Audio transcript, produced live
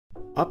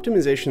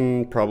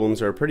Optimization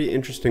problems are a pretty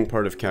interesting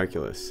part of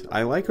calculus.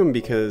 I like them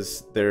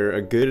because they're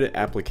a good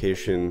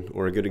application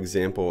or a good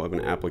example of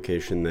an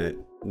application that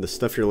the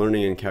stuff you're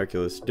learning in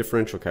calculus,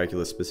 differential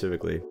calculus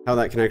specifically, how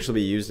that can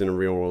actually be used in a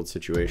real-world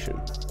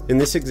situation. In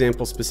this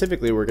example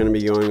specifically, we're going to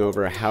be going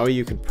over how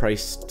you could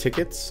price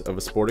tickets of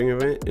a sporting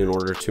event in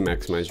order to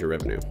maximize your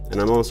revenue. And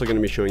I'm also going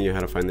to be showing you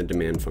how to find the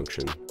demand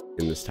function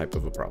in this type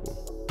of a problem.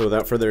 So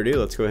without further ado,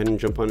 let's go ahead and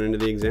jump on into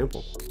the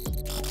example.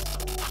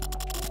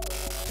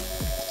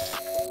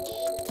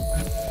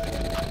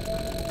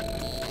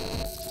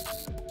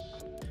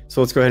 So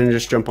let's go ahead and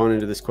just jump on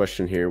into this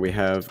question here. We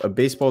have a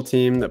baseball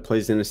team that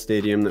plays in a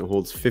stadium that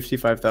holds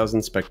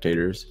 55,000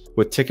 spectators.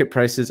 With ticket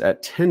prices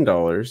at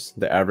 $10,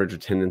 the average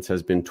attendance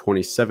has been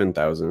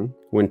 27,000.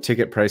 When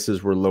ticket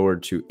prices were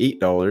lowered to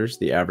 $8,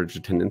 the average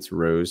attendance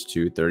rose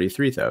to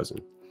 33,000.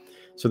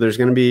 So there's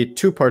going to be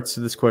two parts to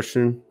this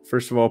question.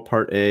 First of all,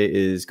 part A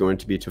is going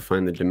to be to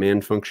find the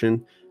demand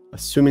function,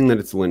 assuming that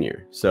it's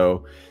linear.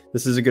 So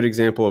this is a good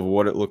example of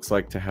what it looks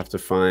like to have to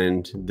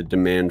find the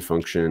demand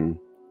function,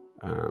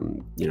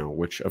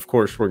 which of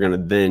course we're going to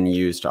then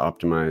use to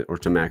optimize or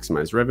to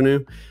maximize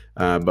revenue.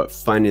 But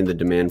finding the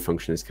demand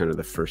function is kind of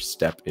the first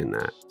step in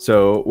that.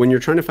 So when you're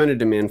trying to find a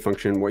demand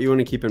function, what you want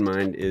to keep in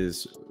mind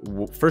is,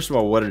 first of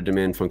all, what a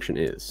demand function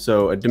is.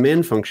 So a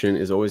demand function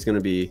is always going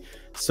to be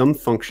some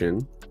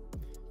function,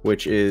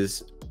 which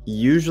is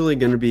usually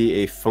going to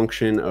be a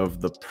function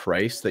of the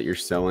price that you're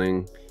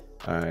selling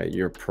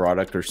your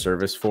product or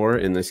service for.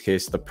 In this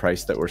case, the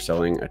price that we're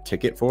selling a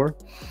ticket for.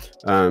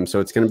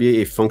 So it's going to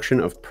be a function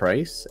of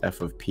price,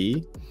 f of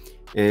p.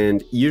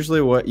 And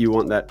usually what you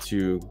want that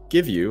to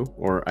give you,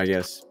 or I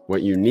guess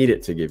what you need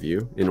it to give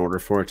you in order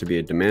for it to be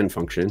a demand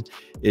function,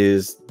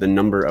 is the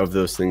number of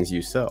those things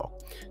you sell.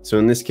 So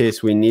in this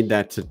case, we need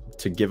that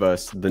to give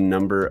us the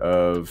number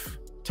of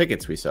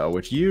tickets we sell,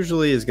 which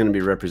usually is going to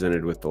be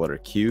represented with the letter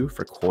Q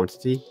for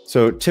quantity.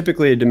 So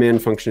typically a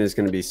demand function is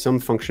going to be some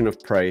function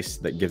of price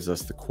that gives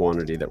us the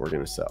quantity that we're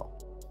going to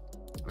sell.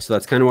 So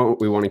that's kind of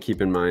what we want to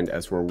keep in mind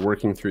as we're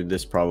working through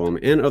this problem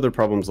and other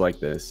problems like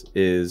this.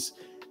 Is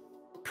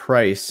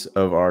price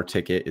of our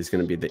ticket is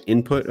going to be the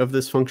input of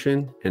this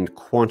function, and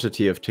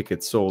quantity of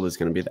tickets sold is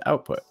going to be the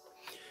output.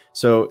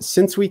 So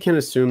since we can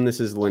assume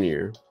this is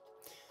linear,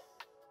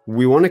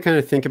 we want to kind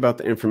of think about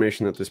the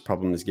information that this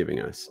problem is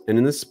giving us. And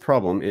in this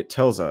problem, it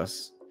tells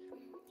us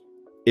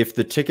if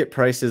the ticket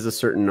price is a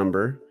certain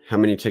number, how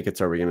many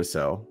tickets are we going to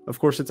sell? Of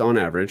course, it's on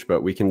average,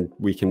 but we can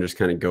just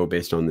kind of go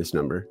based on this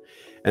number.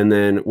 And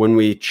then when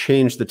we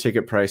change the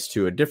ticket price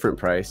to a different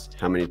price,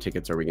 how many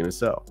tickets are we going to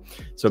sell?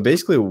 So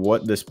basically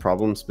what this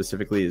problem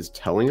specifically is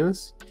telling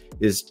us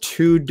is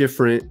two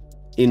different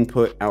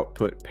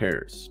input-output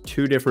pairs,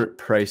 two different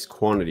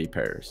price-quantity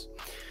pairs.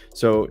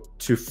 So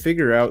to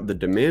figure out the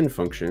demand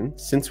function,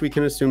 since we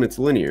can assume it's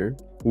linear,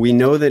 we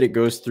know that it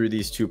goes through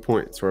these 2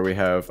 points where we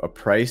have a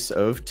price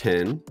of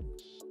 10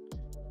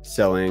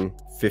 selling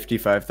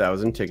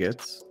 55,000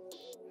 tickets.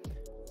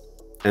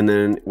 And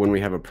then when we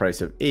have a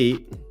price of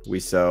 8, we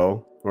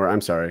sell, or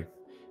I'm sorry,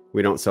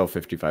 we don't sell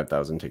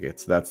 55,000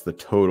 tickets. That's the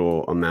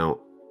total amount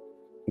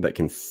that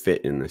can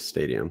fit in this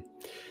stadium.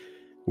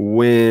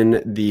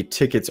 When the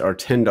tickets are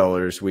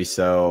 $10, we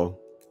sell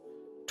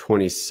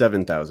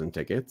 27,000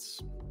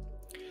 tickets.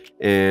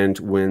 And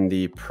when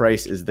the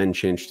price is then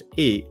changed to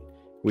 8,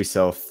 we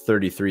sell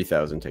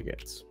 33,000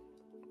 tickets.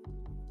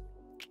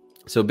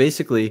 So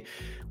basically,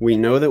 we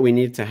know that we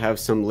need to have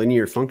some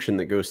linear function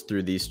that goes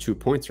through these 2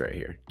 points right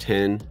here,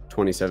 10,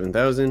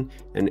 27,000,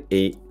 and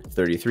 8,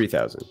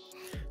 33,000.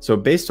 So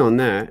based on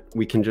that,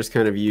 we can just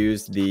kind of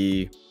use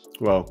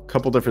well, a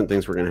couple different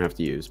things we're going to have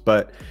to use,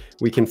 but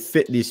we can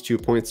fit these 2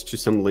 points to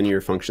some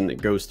linear function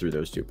that goes through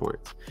those 2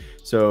 points.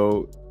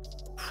 So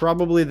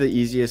probably the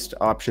easiest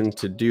option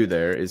to do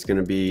there is going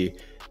to be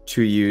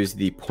to use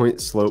the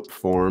point slope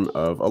form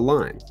of a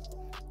line.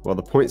 Well,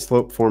 the point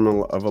slope form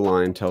of a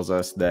line tells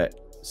us that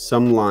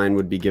some line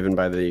would be given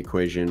by the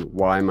equation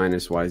y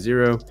minus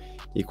y0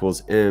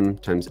 equals m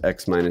times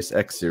x minus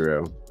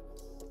x0,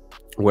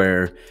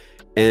 where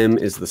m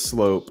is the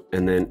slope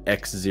and then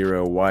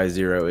x0,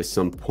 y0 is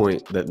some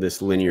point that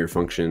this linear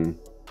function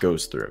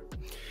goes through.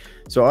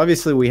 So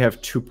obviously we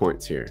have 2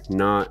 points here,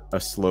 not a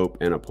slope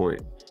and a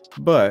point.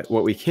 But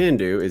what we can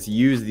do is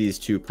use these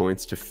 2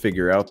 points to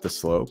figure out the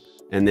slope,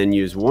 and then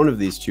use one of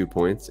these 2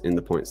 points in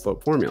the point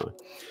slope formula.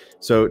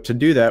 So to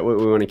do that, what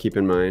we want to keep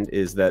in mind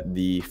is that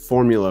the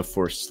formula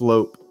for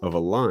slope of a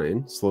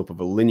line, slope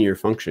of a linear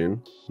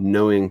function,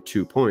 knowing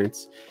 2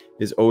 points,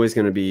 is always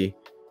going to be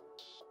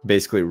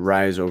basically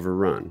rise over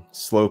run.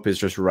 Slope is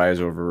just rise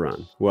over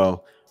run.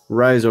 Well,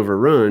 rise over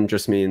run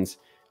just means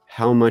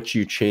how much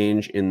you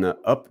change in the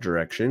up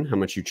direction, how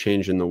much you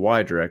change in the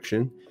y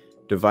direction,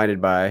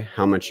 divided by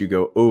how much you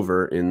go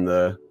over in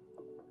the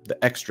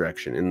x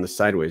direction, in the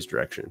sideways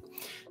direction.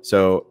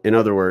 So in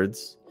other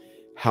words,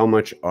 how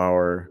much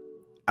our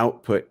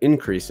output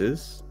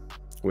increases,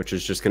 which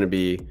is just going to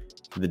be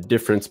the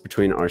difference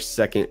between our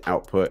second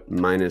output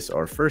minus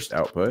our first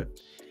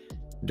output,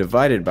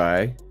 divided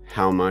by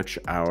how much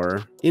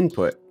our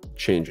input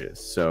changes.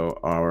 So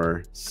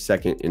our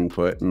second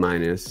input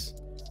minus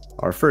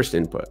our first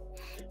input.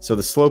 So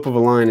the slope of a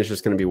line is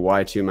just going to be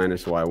y2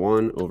 minus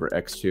y1 over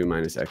x2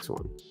 minus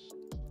x1.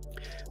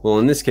 Well,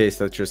 in this case,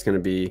 that's just going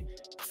to be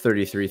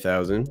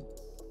 33,000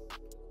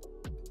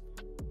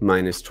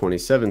 minus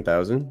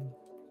 27,000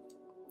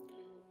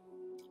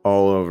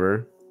 all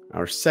over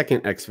our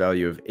second x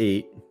value of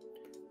 8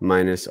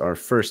 minus our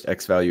first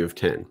x value of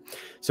 10.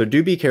 So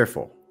do be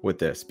careful with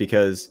this,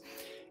 because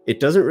it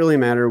doesn't really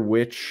matter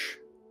which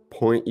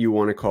point you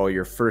want to call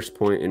your first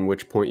point and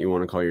which point you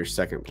want to call your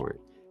second point.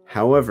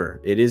 However,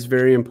 it is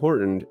very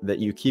important that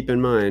you keep in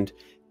mind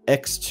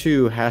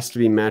x2 has to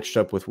be matched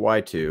up with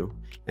y2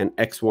 and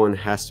x1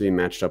 has to be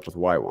matched up with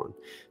y1.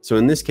 So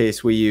in this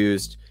case, we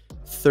used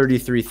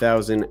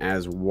 33,000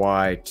 as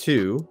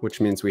y2,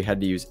 which means we had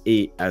to use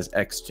 8 as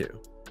x2.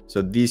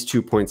 So these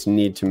 2 points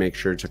need to make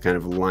sure to kind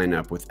of line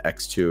up with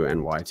x2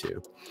 and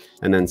y2.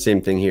 And then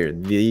same thing here.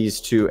 These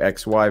two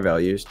xy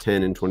values,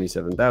 10 and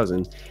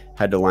 27,000,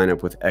 had to line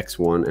up with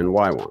x1 and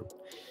y1.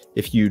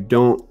 If you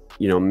don't,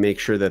 make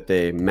sure that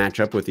they match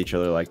up with each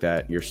other like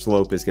that, your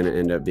slope is going to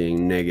end up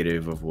being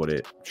negative of what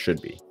it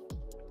should be.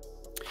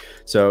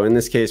 So in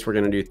this case, we're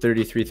going to do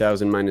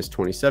 33,000 minus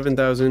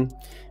 27,000,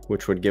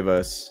 which would give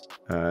us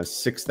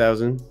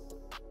 6,000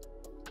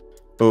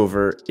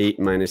 over 8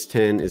 minus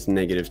 10 is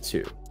negative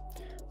 2.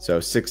 So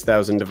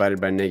 6,000 divided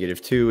by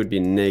negative 2 would be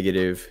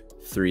negative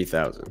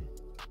 3,000.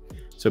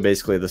 So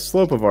basically the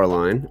slope of our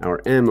line,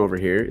 our m over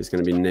here, is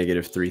going to be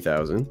negative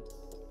 3,000.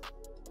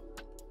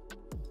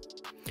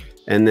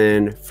 And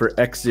then for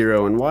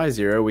x0 and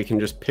y0, we can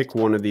just pick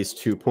one of these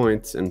 2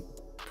 points and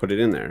put it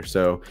in there.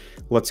 So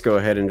let's go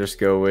ahead and just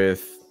go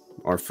with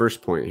our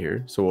first point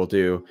here. So we'll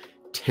do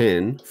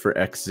 10 for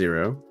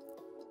x0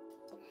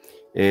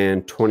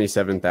 and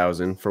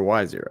 27,000 for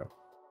y0.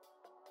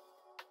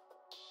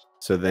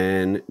 So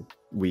then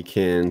we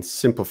can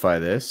simplify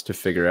this to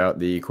figure out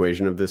the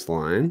equation of this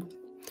line.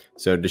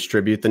 So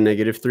distribute the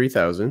negative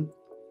 3,000.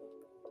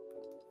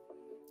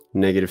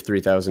 Negative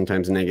 3,000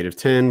 times negative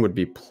 10 would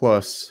be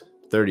plus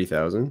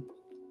 30,000.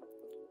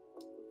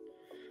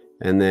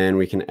 And then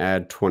we can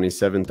add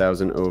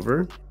 27,000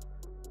 over,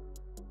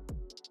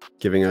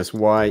 giving us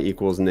y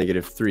equals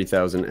negative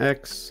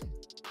 3,000x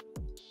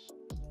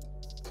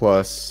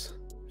plus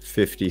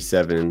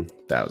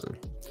 57,000.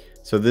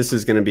 So this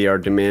is going to be our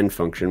demand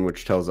function,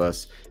 which tells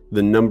us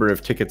the number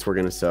of tickets we're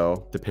going to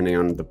sell depending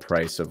on the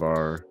price of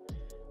our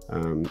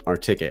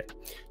ticket.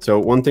 So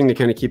one thing to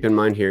kind of keep in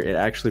mind here, it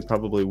actually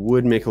probably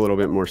would make a little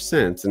bit more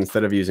sense,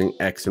 instead of using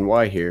x and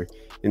y here,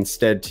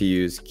 instead to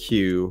use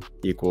q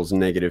equals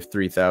negative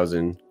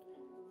 3,000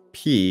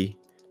 p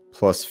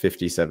plus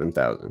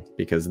 57,000,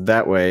 because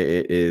that way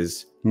it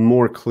is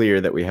more clear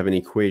that we have an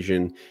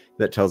equation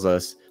that tells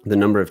us the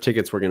number of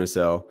tickets we're going to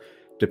sell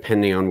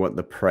depending on what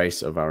the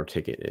price of our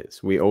ticket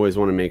is. We always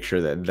want to make sure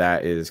that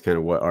that is kind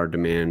of what our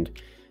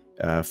demand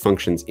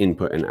functions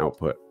input and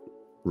output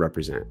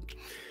represent.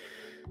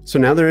 So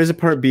now there is a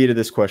part B to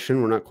this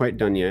question. We're not quite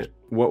done yet.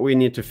 What we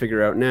need to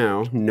figure out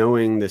now,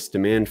 knowing this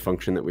demand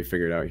function that we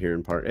figured out here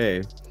in part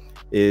A,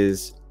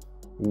 is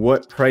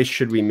what price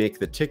should we make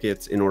the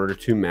tickets in order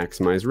to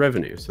maximize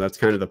revenue? So that's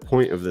kind of the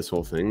point of this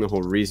whole thing. The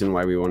whole reason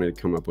why we wanted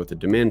to come up with a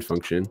demand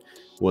function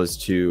was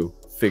to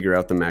figure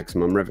out the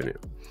maximum revenue.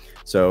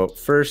 So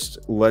first,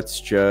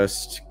 let's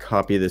just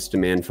copy this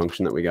demand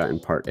function that we got in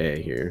part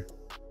A here.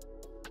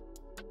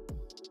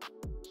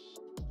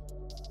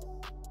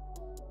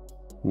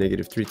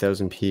 Negative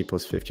 3,000p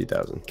plus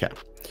 50,000. Okay.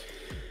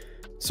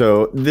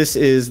 So this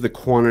is the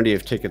quantity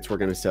of tickets we're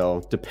going to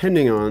sell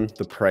depending on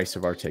the price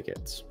of our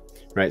tickets,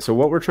 right? So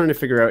what we're trying to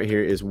figure out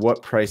here is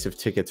what price of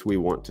tickets we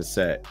want to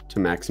set to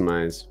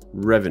maximize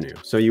revenue.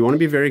 So you want to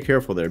be very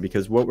careful there,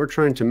 because what we're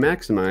trying to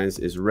maximize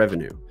is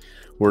revenue.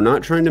 We're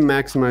not trying to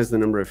maximize the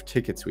number of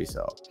tickets we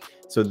sell.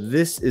 So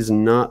this is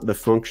not the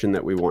function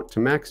that we want to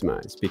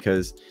maximize,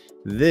 because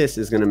this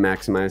is going to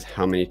maximize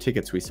how many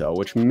tickets we sell,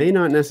 which may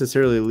not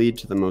necessarily lead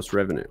to the most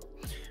revenue.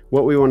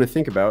 What we want to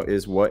think about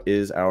is, what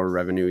is our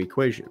revenue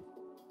equation?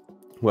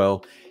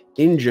 Well,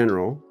 in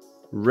general,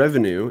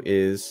 revenue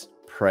is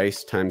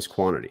price times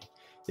quantity.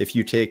 If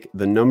you take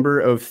the number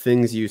of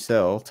things you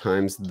sell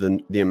times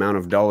the amount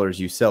of dollars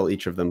you sell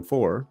each of them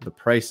for, the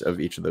price of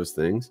each of those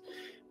things,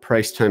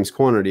 price times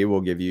quantity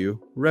will give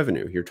you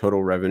revenue. Your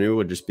total revenue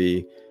would just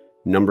be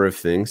number of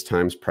things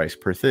times price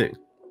per thing,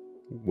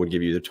 would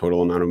give you the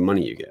total amount of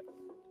money you get.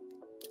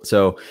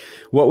 So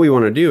what we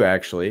want to do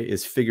actually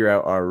is figure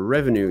out our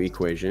revenue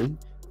equation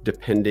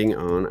depending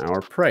on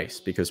our price,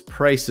 because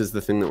price is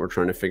the thing that we're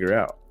trying to figure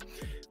out.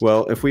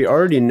 Well, if we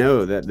already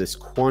know that this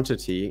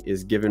quantity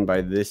is given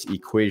by this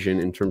equation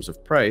in terms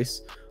of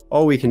price,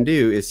 all we can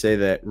do is say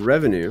that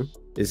revenue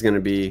is going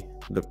to be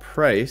the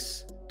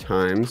price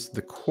times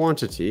the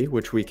quantity,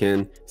 which we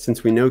can,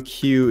 since we know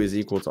Q is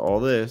equal to all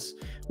this,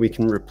 we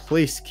can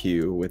replace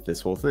Q with this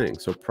whole thing.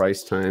 So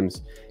price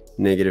times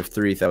negative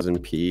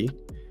 3,000p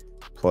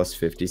plus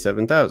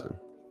 57,000.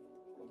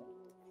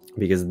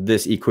 Because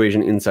this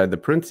equation inside the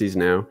parentheses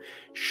now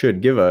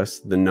should give us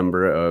the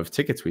number of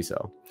tickets we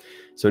sell.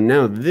 So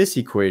now this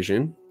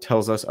equation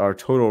tells us our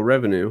total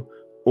revenue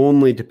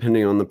only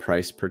depending on the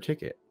price per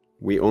ticket.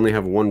 We only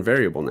have one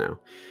variable now.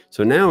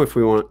 So now if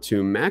we want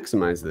to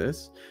maximize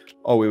this,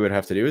 all we would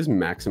have to do is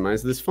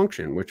maximize this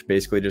function, which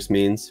basically just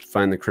means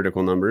find the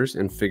critical numbers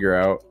and figure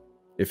out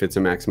if it's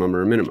a maximum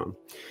or a minimum.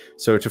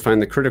 So to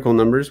find the critical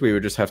numbers, we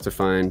would just have to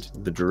find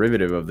the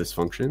derivative of this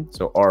function.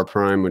 So r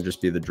prime would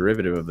just be the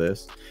derivative of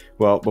this.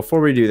 Well,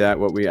 before we do that,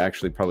 what we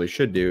actually probably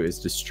should do is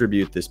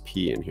distribute this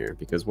p in here,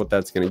 because what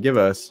that's going to give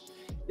us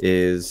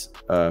is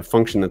a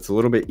function that's a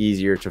little bit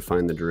easier to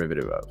find the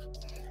derivative of.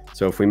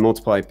 So if we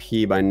multiply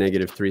p by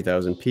negative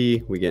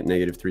 3000p, we get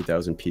negative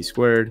 3000p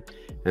squared,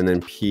 and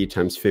then p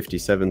times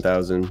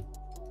 57,000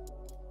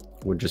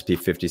 would just be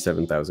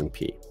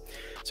 57,000p.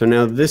 So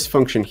now this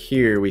function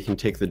here, we can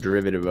take the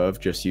derivative of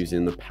just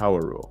using the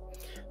power rule.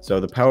 So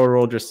the power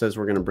rule just says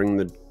we're going to bring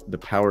the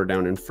power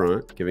down in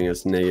front, giving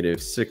us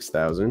negative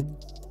 6,000.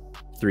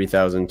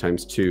 3,000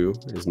 times 2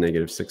 is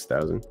negative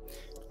 6,000,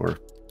 or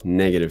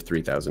negative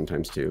 3,000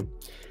 times 2.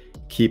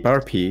 Keep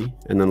our p,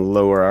 and then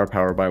lower our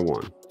power by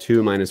 1.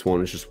 2 minus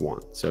 1 is just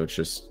 1, so it's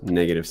just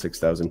negative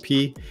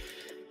 6,000p.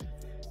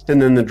 And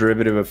then the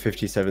derivative of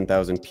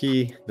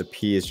 57,000p, the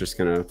p is just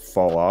going to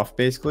fall off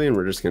basically, and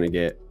we're just going to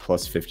get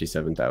plus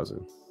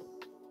 57,000.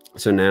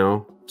 So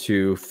now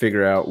to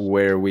figure out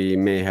where we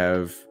may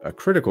have a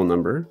critical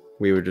number,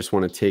 we would just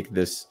want to take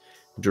this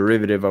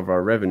derivative of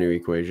our revenue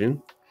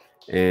equation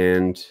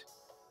and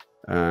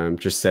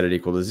just set it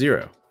equal to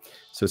 0.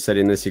 So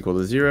setting this equal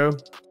to 0,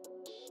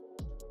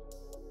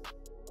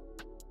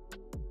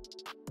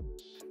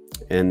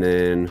 and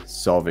then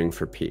solving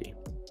for p.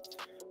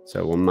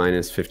 So we'll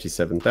minus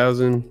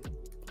 57,000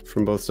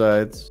 from both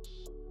sides,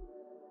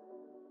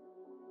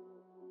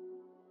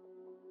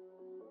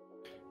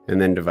 and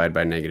then divide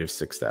by negative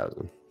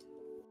 6,000,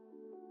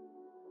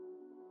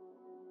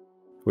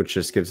 which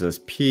just gives us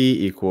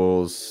p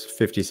equals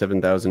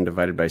 57,000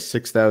 divided by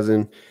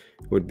 6,000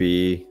 would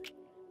be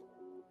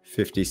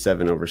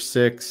 57 over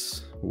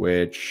 6,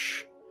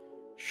 which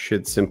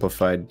should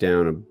simplify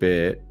down a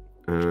bit.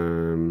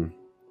 I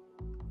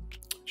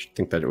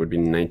think that it would be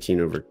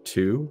 19 over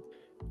 2,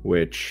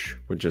 which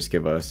would just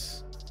give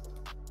us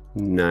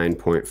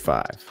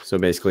 9.5. So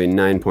basically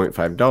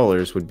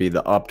 $9.5 would be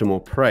the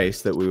optimal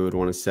price that we would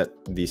want to set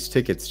these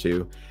tickets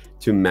to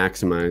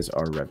maximize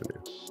our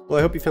revenue. Well,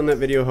 I hope you found that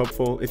video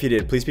helpful. If you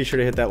did, please be sure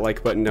to hit that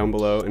like button down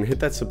below and hit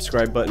that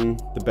subscribe button,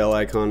 the bell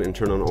icon, and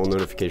turn on all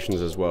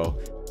notifications as well.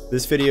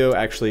 This video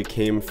actually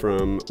came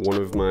from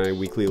one of my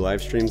weekly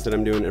live streams that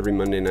I'm doing every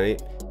Monday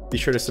night. Be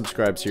sure to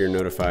subscribe so you're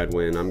notified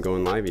when I'm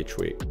going live each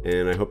week,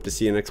 and I hope to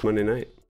see you next Monday night.